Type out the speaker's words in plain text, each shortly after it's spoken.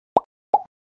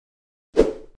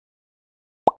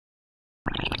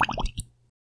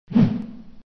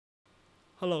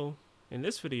Hello, in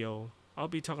this video, I'll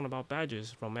be talking about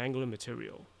badges from Angular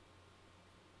material.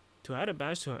 To add a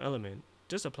badge to an element,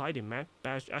 just apply the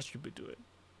MatBadge attribute to it,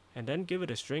 and then give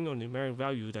it a string or numeric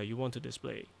value that you want to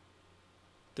display.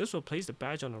 This will place the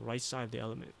badge on the right side of the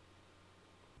element.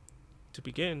 To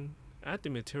begin, add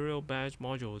the material badge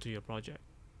module to your project.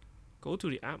 Go to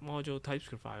the app module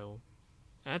TypeScript file,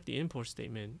 add the import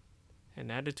statement,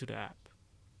 and add it to the app.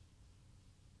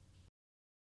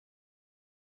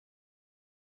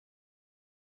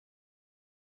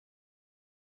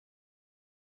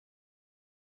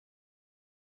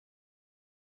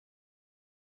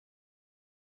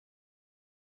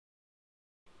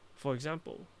 For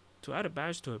example, to add a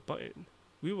badge to a button,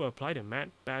 we will apply the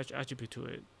MatBadge attribute to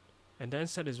it, and then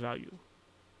set its value.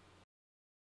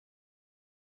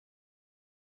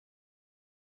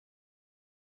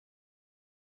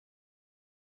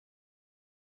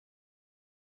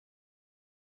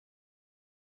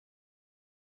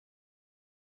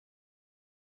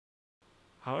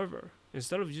 However,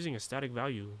 instead of using a static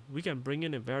value, we can bring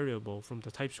in a variable from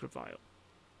the TypeScript file.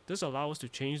 This allows us to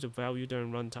change the value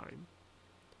during runtime.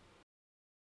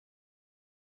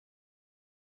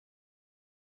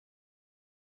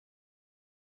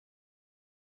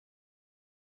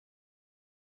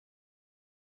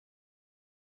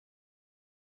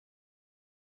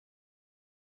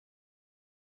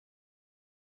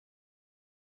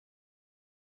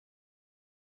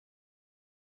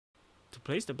 To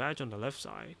place the badge on the left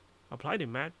side, apply the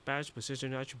MatBadge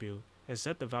position attribute and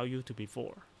set the value to be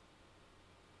 4.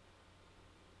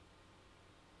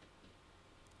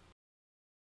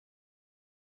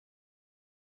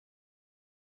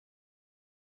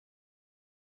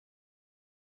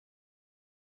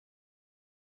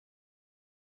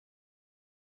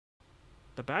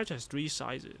 The badge has 3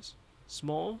 sizes: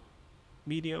 small,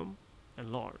 medium,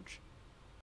 and large.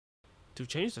 To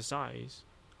change the size,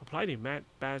 apply the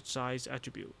MatBadge size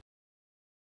attribute.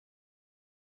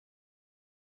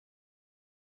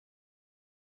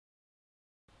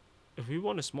 If we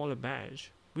want a smaller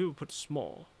badge, we will put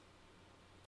small.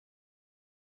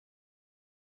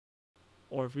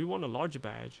 Or if we want a larger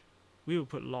badge, we will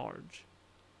put large.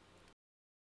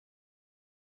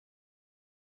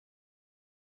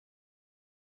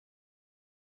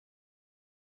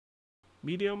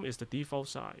 Medium is the default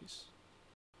size.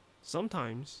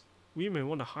 Sometimes, we may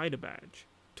want to hide a badge.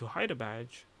 To hide a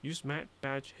badge, use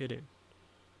MatBadge hidden.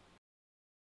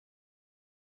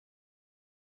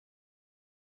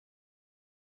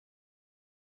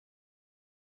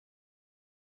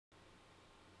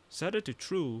 Set it to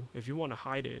true if you want to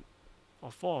hide it,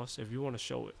 or false if you want to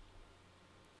show it.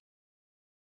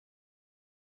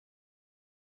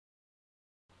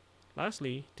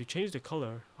 Lastly, to change the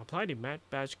color, apply the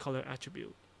MatBadge color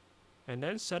attribute, and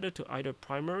then set it to either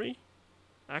primary,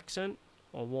 accent,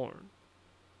 or worn.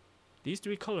 These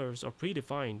 3 colors are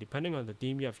predefined depending on the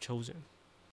theme you have chosen.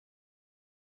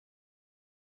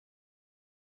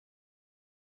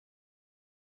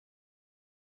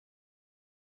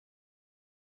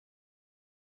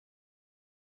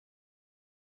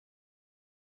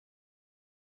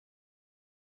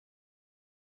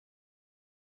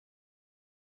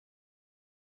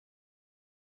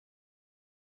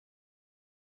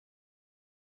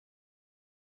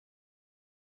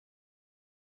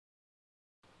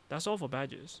 That's all for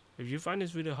badges. If you find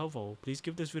this video helpful, please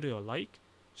give this video a like,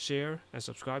 share, and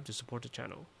subscribe to support the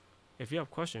channel. If you have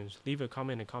questions, leave a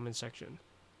comment in the comment section.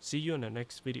 See you in the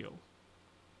next video.